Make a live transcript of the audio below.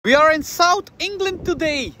We are in South England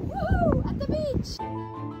today. Woohoo! At the beach.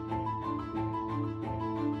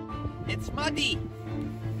 It's muddy.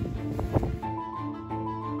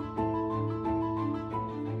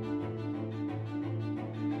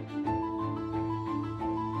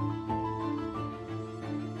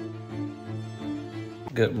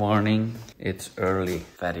 Good morning. It's early,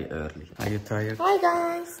 very early. Are you tired? Hi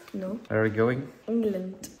guys. No. Where are we going?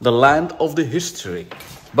 England. The land of the history.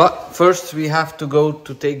 But first we have to go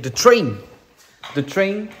to take the train. The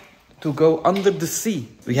train to go under the sea.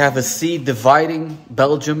 We have a sea dividing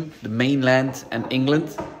Belgium, the mainland, and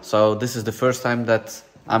England. So this is the first time that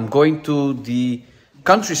I'm going to the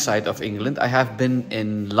countryside of England. I have been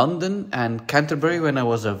in London and Canterbury when I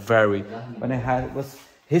was was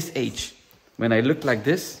his age. When I looked like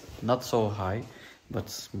this, not so high, but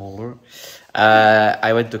smaller.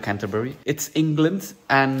 I went to Canterbury. It's England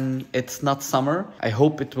and it's not summer. I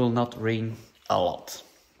hope it will not rain a lot.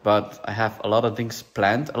 But I have a lot of things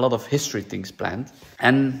planned, a lot of history things planned.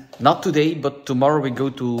 And not today, but tomorrow we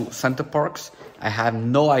go to Center Parcs. I had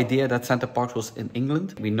no idea that Center Parcs was in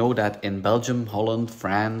England. We know that in Belgium, Holland,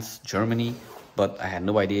 France, Germany. But I had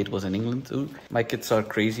no idea it was in England too. My kids are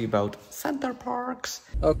crazy about Center Parcs.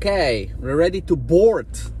 Okay, we're ready to board.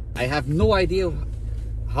 I have no idea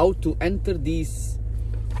how to enter these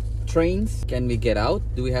trains. Can we get out?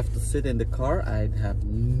 Do we have to sit in the car? I have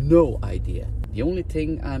no idea. The only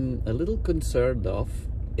thing I'm a little concerned of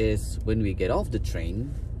is when we get off the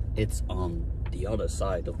train, it's on the other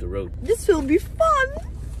side of the road. This will be fun.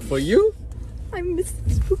 For you? I'm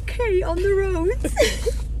Mrs. Bouquet on the road.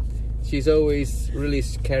 She's always really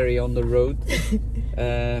scary on the road.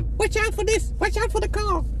 Watch out for this! Watch out for the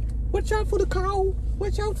car! Watch out for the cow!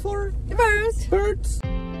 Watch out for The birds. birds!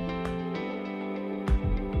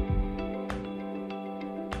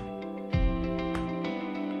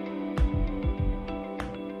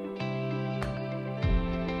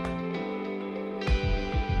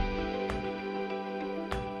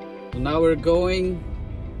 Now we're going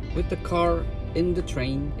with the car in the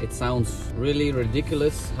train. It sounds really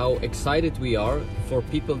ridiculous how excited we are for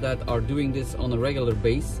people that are doing this on a regular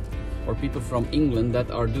base, or people from England that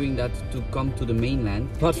are doing that to come to the mainland.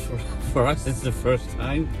 But for us it's the first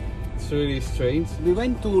time. It's really strange. We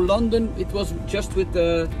went to London. It was just with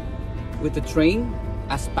the train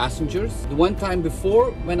as passengers. The one time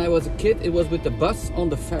before, when I was a kid, it was with the bus on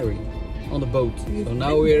the ferry, on the boat. So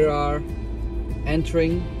now we are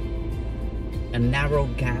entering a narrow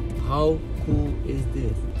gap. How cool is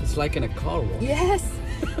this? It's like in a car wash. Yes,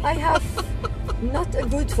 I have not a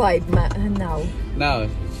good vibe now. Now,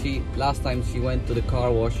 last time she went to the car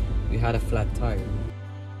wash, we had a flat tire.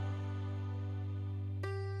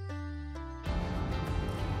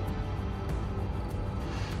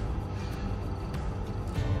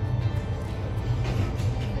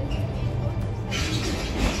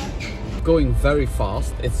 Going very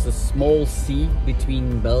fast. It's a small sea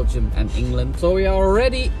between Belgium and England. So we are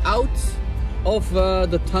already out of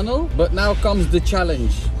the tunnel, but now comes the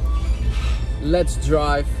challenge. Let's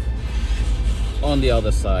drive on the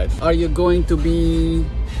other side. Are you going to be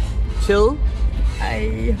chill?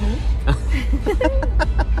 I hope.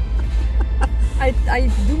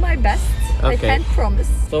 I do my best. Okay. I can't promise.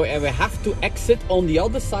 So we have to exit on the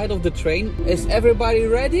other side of the train. Is everybody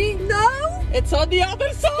ready? No! It's on the other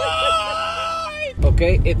side!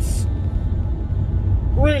 Okay, it's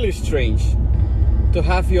really strange to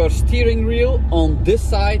have your steering wheel on this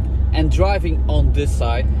side and driving on this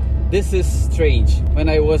side. This is strange. When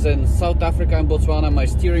I was in South Africa and Botswana, my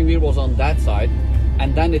steering wheel was on that side,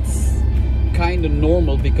 and then it's kind of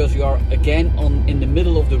normal because you are again in the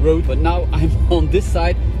middle of the road. But now I'm on this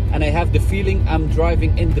side and I have the feeling I'm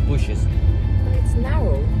driving in the bushes. But it's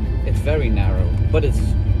narrow. It's very narrow, but it's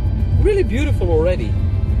really beautiful already.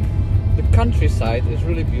 The countryside is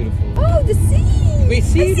really beautiful. Oh, the sea! We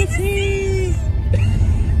see the sea!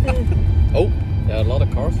 Oh, there are a lot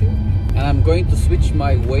of cars here. And I'm going to switch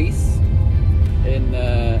my ways in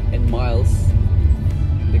miles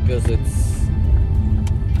because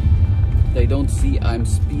they don't see I'm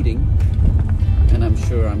speeding, and I'm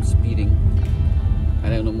sure I'm speeding. I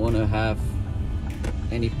don't want to have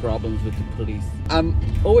any problems with the police. I'm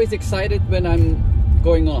always excited when I'm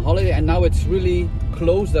going on holiday, and now it's really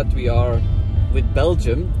close that we are with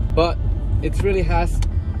Belgium, but it really has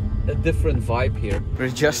a different vibe here. We're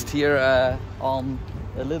just here on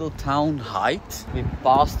a little town height. We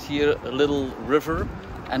passed here a little river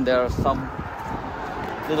and there are some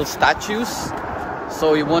little statues,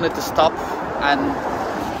 so we wanted to stop and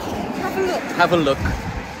have a look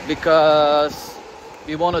because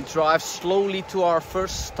we want to drive slowly to our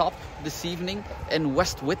first stop this evening in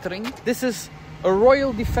West Wittering. This is a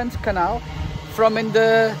royal defense canal from in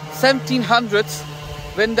the 1700s,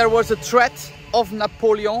 when there was a threat of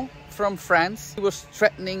Napoleon from France. He was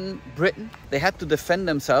threatening Britain. They had to defend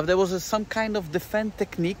themselves. There was some kind of defense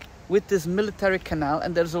technique with this military canal,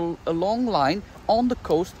 and there's a long line on the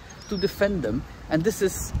coast to defend them. And this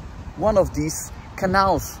is one of these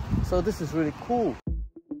canals. So this is really cool.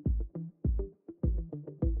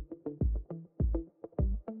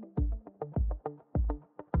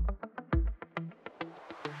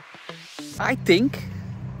 I think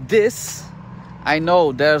this, I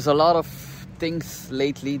know there's a lot of things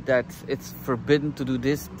lately that it's forbidden to do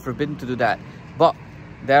this, forbidden to do that. But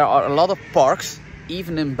there are a lot of parks,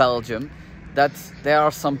 even in Belgium, that there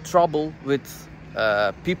are some trouble with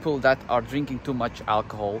people that are drinking too much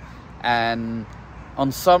alcohol. And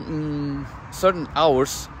on certain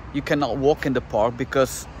hours, you cannot walk in the park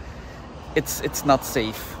because it's not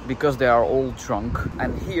safe, because they are all drunk.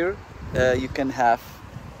 And here you can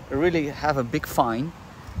really have a big fine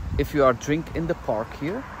if you are drink in the park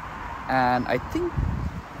here. And I think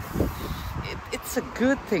it's a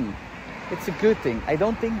good thing. It's a good thing. I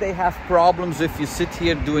don't think they have problems if you sit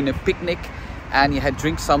here doing a picnic and you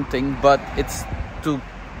drink something, but it's to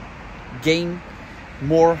gain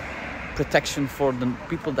more protection for the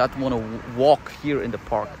people that want to walk here in the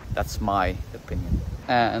park. That's my opinion.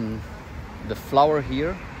 And the flower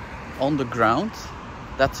here on the ground,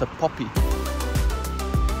 that's a poppy.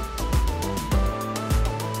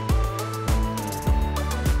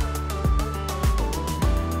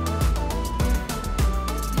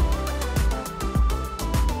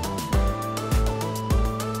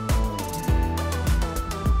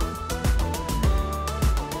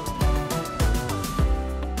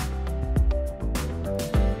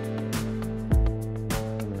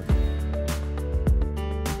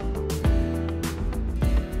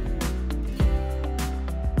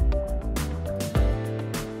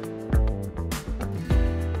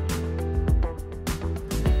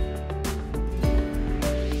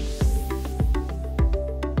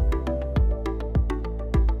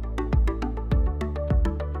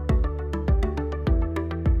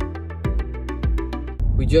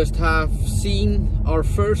 We just have seen our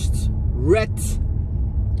first red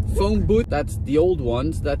phone booth. That's the old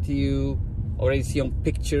ones that you already see on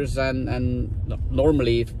pictures, and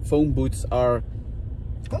normally phone booths are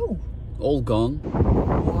all gone.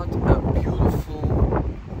 What a beautiful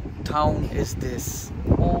town is this.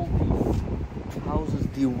 All these houses,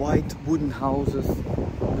 the white wooden houses,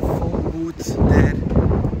 the phone booths there.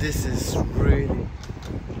 This is really,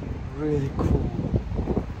 really cool.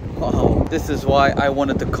 Wow, this is why I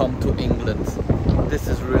wanted to come to England. This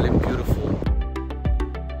is really beautiful.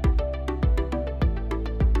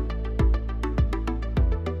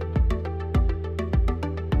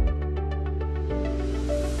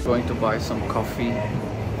 Going to buy some coffee.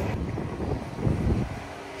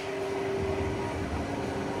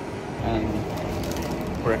 And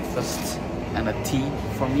breakfast and a tea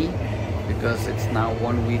for me, because it's now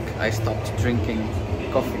 1 week I stopped drinking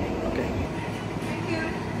coffee. Okay.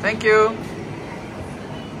 Thank you.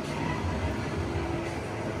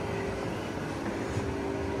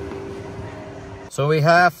 So we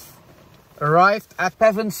have arrived at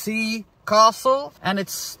Pevensey Castle, and it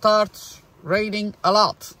starts raining a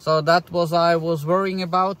lot. So that was I was worrying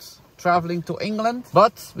about traveling to England.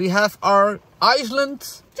 But we have our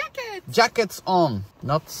Iceland jackets on.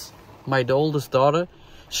 Not my oldest daughter.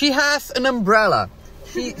 She has an umbrella.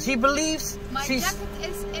 She believes my jacket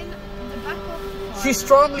is in the back of the car. She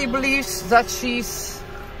strongly believes that she's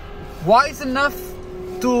wise enough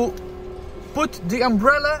to put the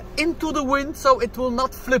umbrella into the wind so it will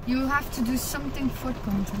not flip. You have to do something for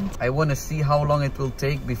content. I want to see how long it will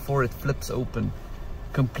take before it flips open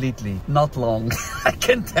completely. Not long. I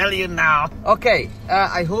can tell you now. Okay,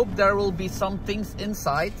 I hope there will be some things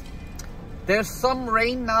inside. There's some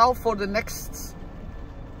rain now for the next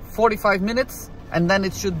 45 minutes, and then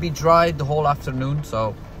it should be dry the whole afternoon.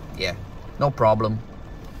 So yeah, no problem.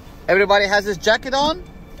 Everybody has his jacket on?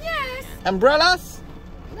 Yes. Umbrellas?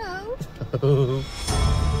 No. I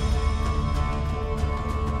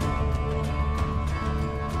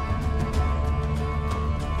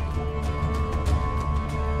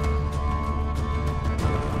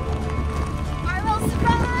will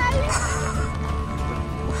survive.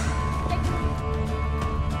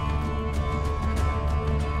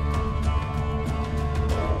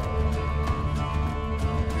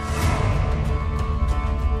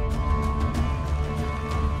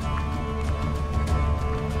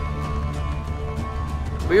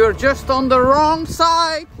 We were just on the wrong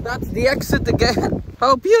side. That's the exit again.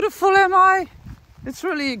 How beautiful am I? It's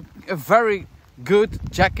really a very good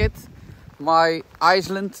jacket. my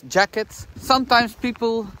Iceland jacket. Sometimes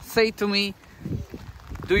people say to me,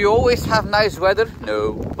 do you always have nice weather?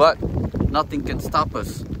 No, but nothing can stop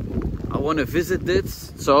us. I want to visit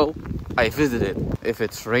this, so I visit it. If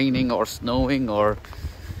it's raining or snowing or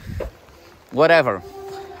whatever,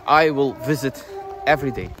 I will visit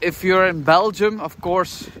every day. If you're in Belgium, of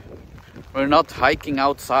course, we're not hiking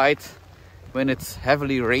outside when it's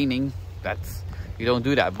heavily raining. You don't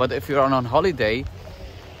do that. But if you're on holiday,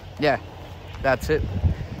 yeah, that's it.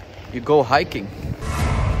 You go hiking.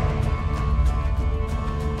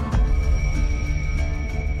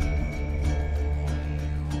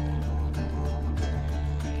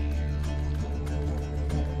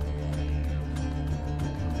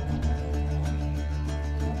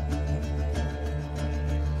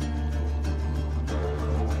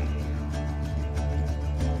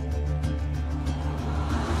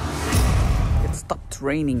 Stopped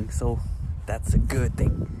raining, so that's a good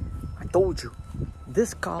thing. I told you,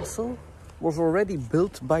 this castle was already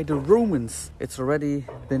built by the Romans. It's already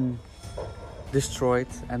been destroyed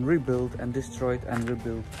and rebuilt and destroyed and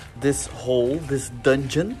rebuilt. This hole, this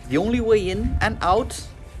dungeon, the only way in and out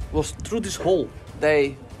was through this hole.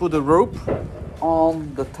 They put a rope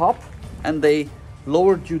on the top and they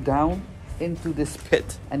lowered you down into this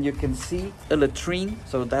pit, and you can see a latrine,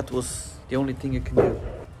 so that was the only thing you can do.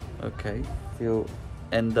 Okay, you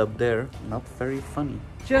end up there. Not very funny.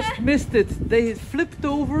 Just missed it. They flipped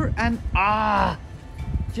over and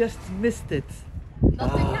just missed it.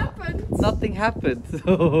 Nothing happened. Nothing happened.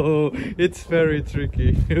 Oh, it's very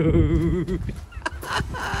tricky.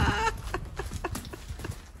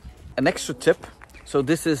 An extra tip. So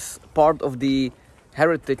this is part of the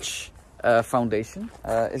Heritage Foundation.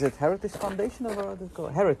 Is it Heritage Foundation or what is it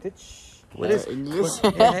called? Heritage. What is English?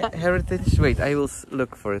 heritage? Wait, I will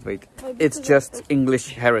look for it. Wait, it's just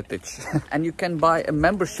English heritage. And you can buy a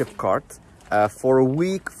membership card for a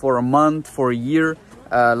week, for a month, for a year,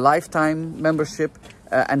 lifetime membership,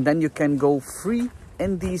 and then you can go free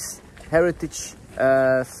in these heritage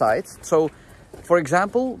sites. So, for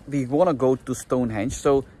example, we want to go to Stonehenge,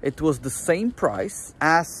 so it was the same price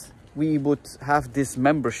as we would have this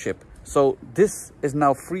membership. So this is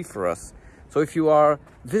now free for us. So if you are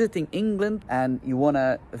visiting England and you want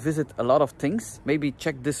to visit a lot of things, maybe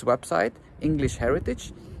check this website, English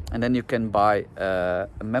Heritage, and then you can buy a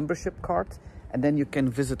membership card, and then you can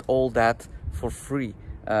visit all that for free.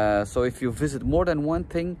 So if you visit more than one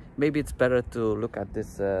thing, maybe it's better to look at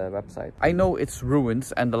this website. I know it's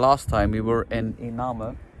ruins, and the last time we were in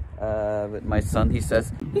Iname with my son, he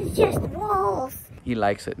says, It's just walls. he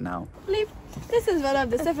likes it now. Lief, this is one of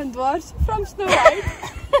the 7 dwarfs from Snow White.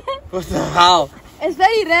 What the hell? It's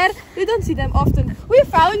very rare. We don't see them often. We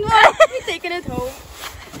found one. We're taking it home.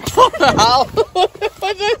 What the hell?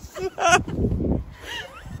 What is that?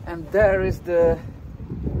 And there is the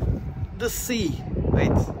sea.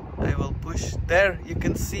 Wait, I will push. There you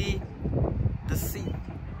can see the sea.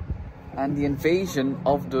 And the invasion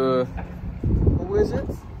of the... Who is it?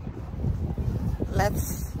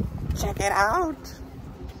 Let's check it out.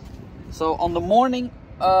 So on the morning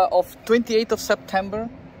of 28th of September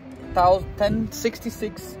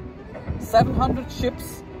 1066, 700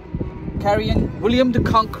 ships carrying William the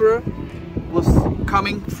Conqueror was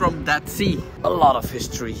coming from that sea. A lot of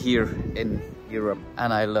history here in Europe,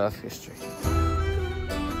 and I love history.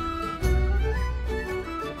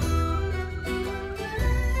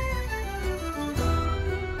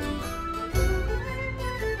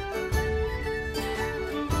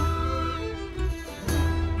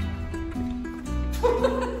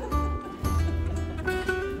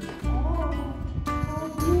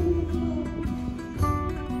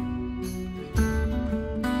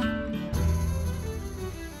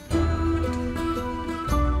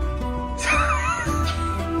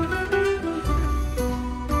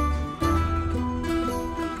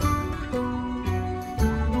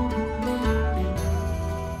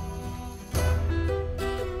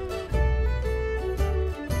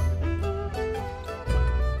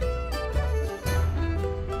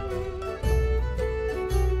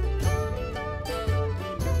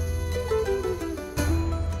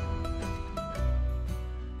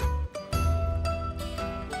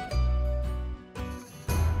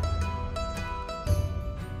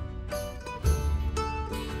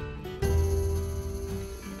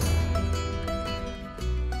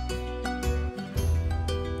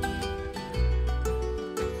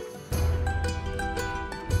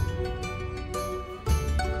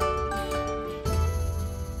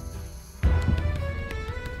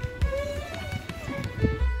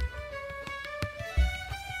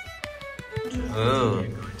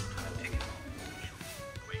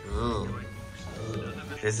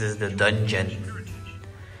 This is the dungeon.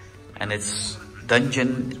 And it's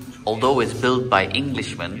dungeon, although it's built by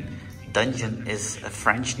Englishmen, dungeon is a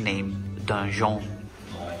French name, donjon.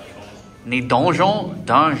 Ni donjon,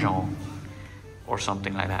 dungeon. Or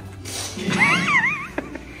something like that.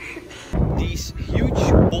 These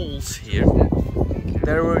huge balls here,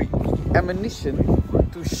 there were ammunition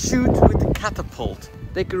to shoot with the catapult.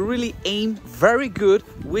 They could really aim very good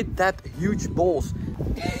with that huge balls.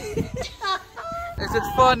 Is it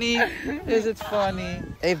funny? Is it funny?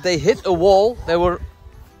 If they hit a wall, there were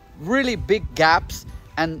really big gaps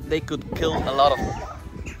and they could kill a lot of...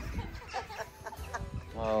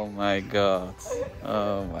 Oh my god.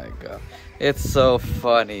 Oh my god. It's so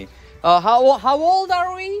funny. How old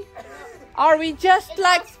are we? Are we just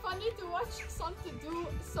like... It's funny to watch something do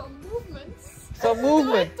some movements. Some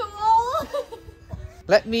movement.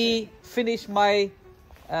 Let me finish my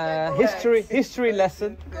history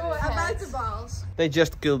lesson. Go ahead. About the balls. They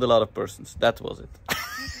just killed a lot of persons. That was it.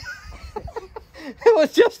 There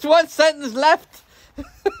was just one sentence left.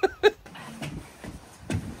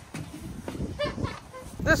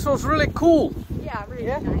 This was really cool. Yeah, really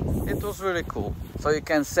nice. It was really cool. So you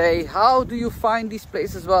can say, how do you find these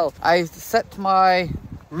places? Well, I set my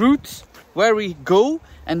route where we go,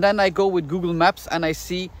 and then I go with Google Maps and I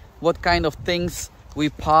see what kind of things we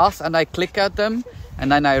pass, and I click at them,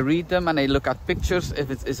 and then I read them and I look at pictures. If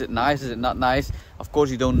it's, is it nice, is it not nice? Of course,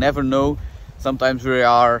 you don't never know. Sometimes we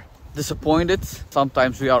are disappointed,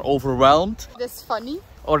 sometimes we are overwhelmed. That's funny.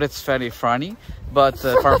 Or it's very funny, but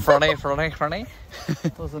funny.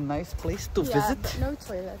 It was a nice place to visit. But no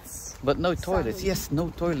toilets. But no toilets. Sadly. Yes, no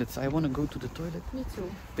toilets. I want to go to the toilet. Me too.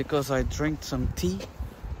 Because I drank some tea.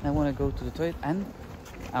 I want to go to the toilet. And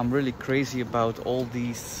I'm really crazy about all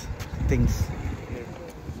these things.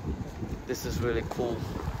 This is really cool.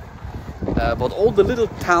 But all the little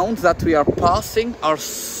towns that we are passing are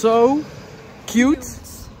so cute.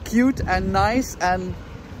 Cute and nice and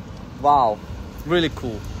wow. Really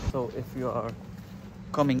cool. So if you are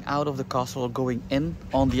coming out of the castle or going in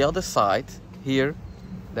on the other side, here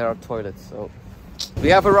there are toilets. So we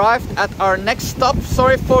have arrived at our next stop.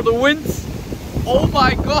 Sorry for the wind. Oh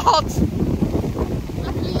my god.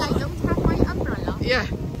 Luckily I don't have my umbrella. Yeah,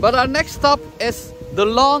 but our next stop is the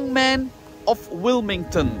Long Man of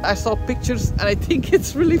Wilmington. I saw pictures and I think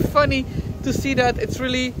it's really funny to see that. It's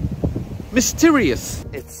really mysterious.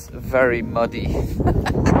 It's very muddy.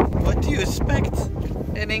 What do you expect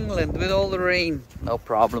in England with all the rain? No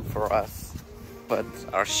problem for us. But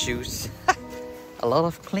our shoes, a lot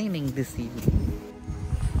of cleaning this evening.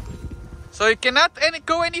 So you cannot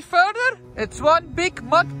go any further? It's one big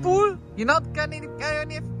mud pool. You cannot go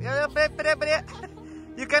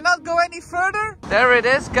any further? There it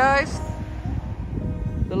is, guys.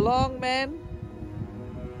 The Long Man.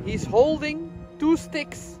 He's holding 2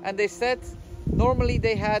 sticks, and they said normally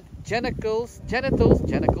they had genitals,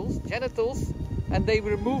 and they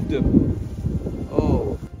removed them.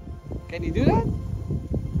 Oh, can you do that?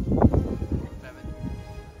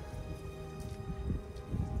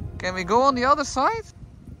 Can we go on the other side?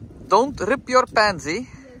 Don't rip your pansy.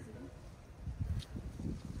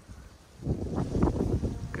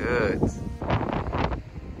 Good.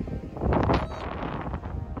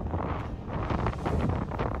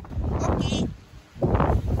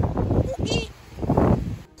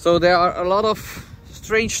 So there are a lot of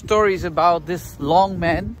strange stories about this Long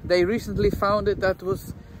Man. They recently found it that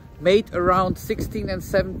was made around 16th and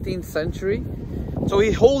 17th century. So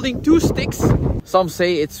he's holding 2 sticks. Some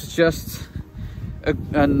say it's just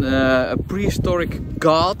a prehistoric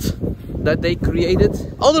god that they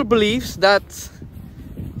created. Other believes that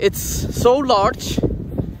it's so large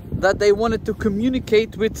that they wanted to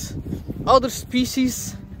communicate with other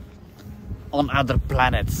species on other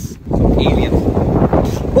planets. So aliens.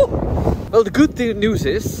 Well, the good news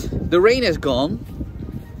is the rain is gone,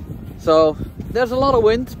 so there's a lot of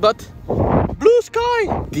wind, but blue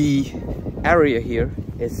sky. The area here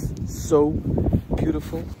is so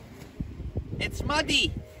beautiful. It's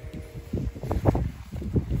muddy.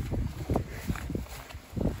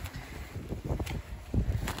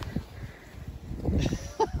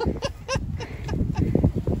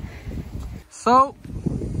 So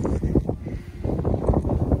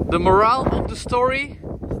the morale of the story: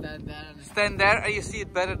 stand there and you see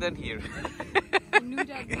it better than here.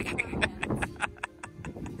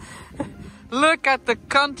 Look at the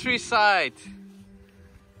countryside.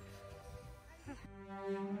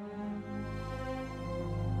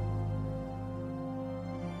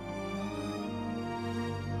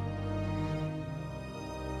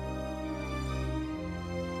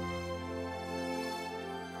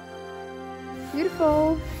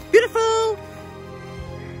 Beautiful. Beautiful.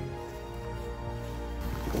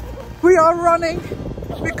 We are running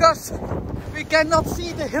because we cannot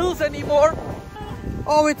see the hills anymore.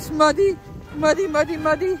 Oh, it's muddy, muddy, muddy,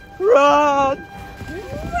 muddy. Run!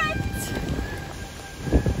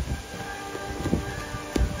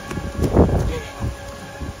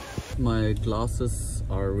 My glasses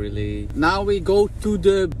are really... Now we go to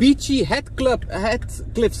the beachy head cliffs. Head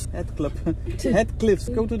cliffs.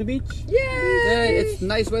 Go to the beach. Yay! Yeah, it's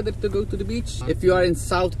nice weather to go to the beach. If you are in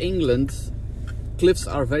South England, cliffs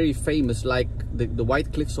are very famous, like the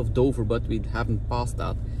white cliffs of Dover, but we haven't passed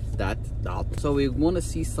that. So we want to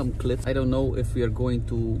see some cliffs. I don't know if we are going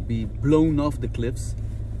to be blown off the cliffs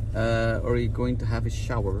or are you going to have a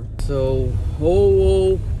shower. So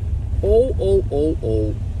oh,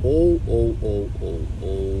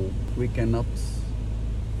 we cannot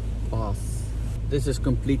pass. This is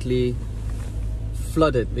completely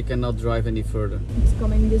flooded. We cannot drive any further. It's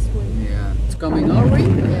coming this way. Yeah, it's coming our way.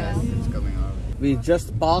 Yeah. It's coming our way. We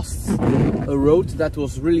just passed a road that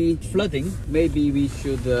was really flooding. Maybe we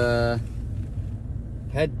should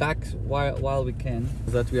head back while we can,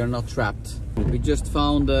 so that we are not trapped. We just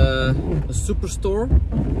found a superstore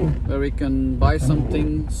where we can buy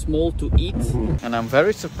something small to eat. And I'm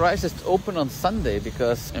very surprised it's open on Sunday,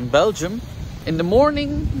 because in Belgium, in the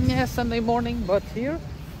morning, yeah, Sunday morning, but here,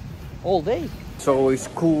 all day. It's always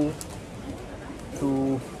cool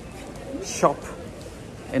to shop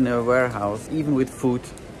in a warehouse, even with food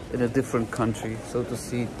in a different country, so to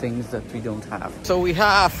see things that we don't have. So we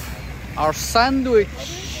have our sandwich.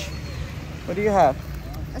 What do you have?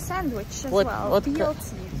 A sandwich as What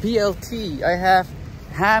BLT. BLT. I have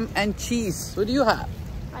ham and cheese. What do you have?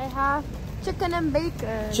 I have chicken and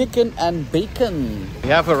bacon. Chicken and bacon. We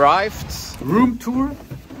have arrived. Room tour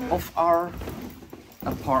of our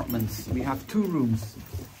apartments. We have 2 rooms.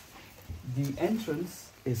 The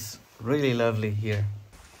entrance is really lovely here.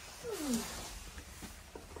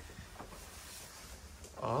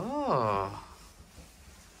 Oh,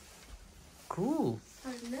 cool.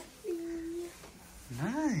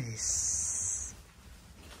 Nice.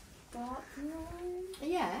 Bathroom.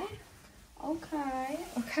 Yeah.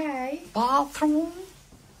 Okay. Bathroom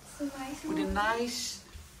It's a nice with a nice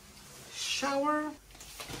shower.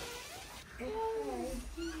 Okay. Oh,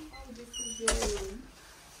 this is your room.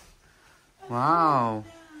 Wow.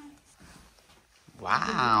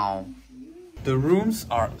 Wow. The rooms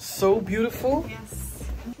are so beautiful. Yes.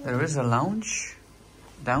 There is a lounge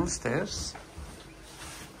downstairs.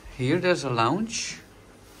 Here there's a lounge.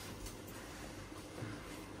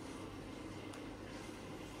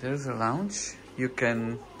 There's a lounge. You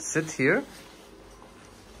can sit here.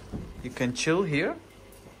 You can chill here.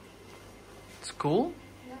 It's cool.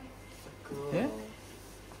 Yeah. Cool. Yeah.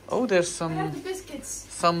 Oh, there's I some have the biscuits.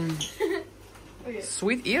 Okay.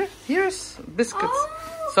 sweet ear. Here's biscuits.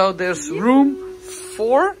 Oh, So there's room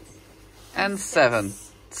 4 and 7.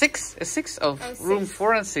 6 of Oh, room 6.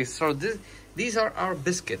 4 and 6. So these are our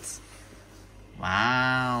biscuits.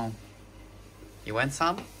 Wow. You want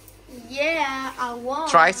some? Yeah, I want.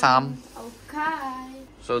 Try some. Okay.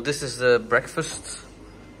 So this is the breakfast.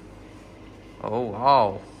 Oh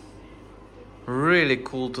wow. Really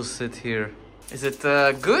cool to sit here. Is it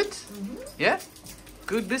good? Yeah?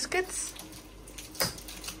 Good biscuits?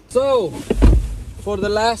 So, for the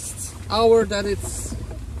last hour that it's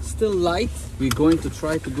still light, we're going to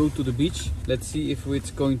try to go to the beach. Let's see if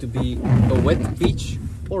it's going to be a wet beach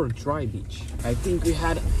or a dry beach. I think we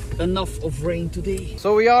had enough of rain today.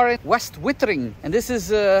 So we are in West Wittering, and this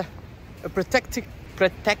is a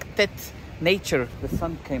protected nature. The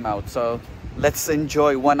sun came out, so let's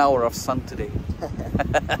enjoy 1 hour of sun today.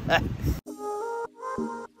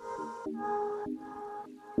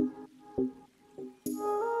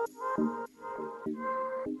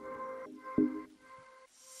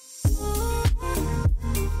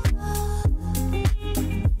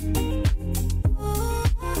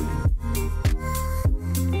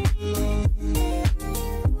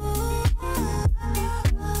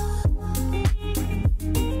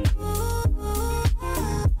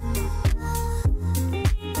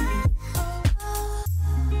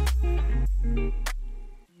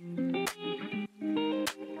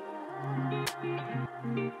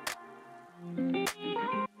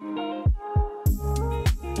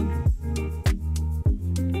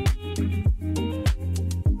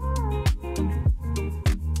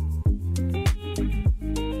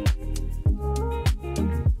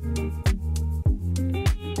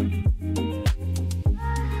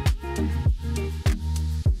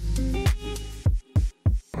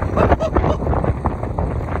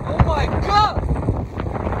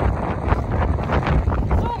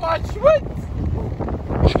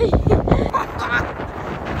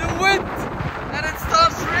 The wind, and it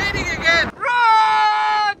starts raining again.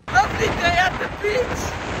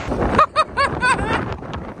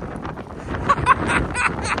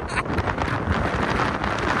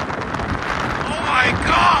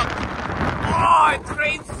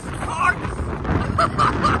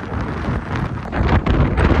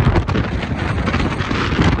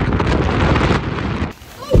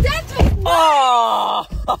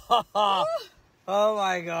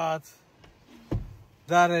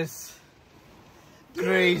 That is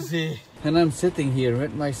crazy. And I'm sitting here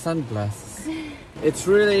with my sunglasses. It's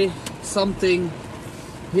really something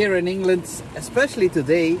here in England, especially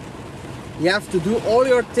today. You have to do all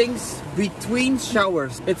your things between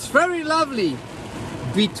showers. It's very lovely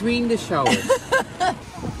between the showers.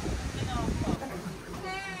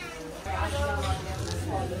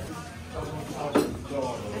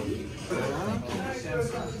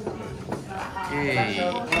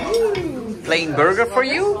 Okay. Plain burger for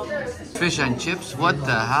you? Fish and chips? What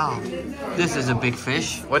the hell? This is a big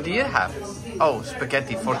fish. What do you have? Oh,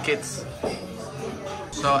 spaghetti for kids.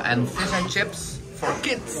 So, and fish and chips for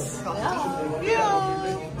kids.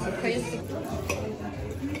 Yeah.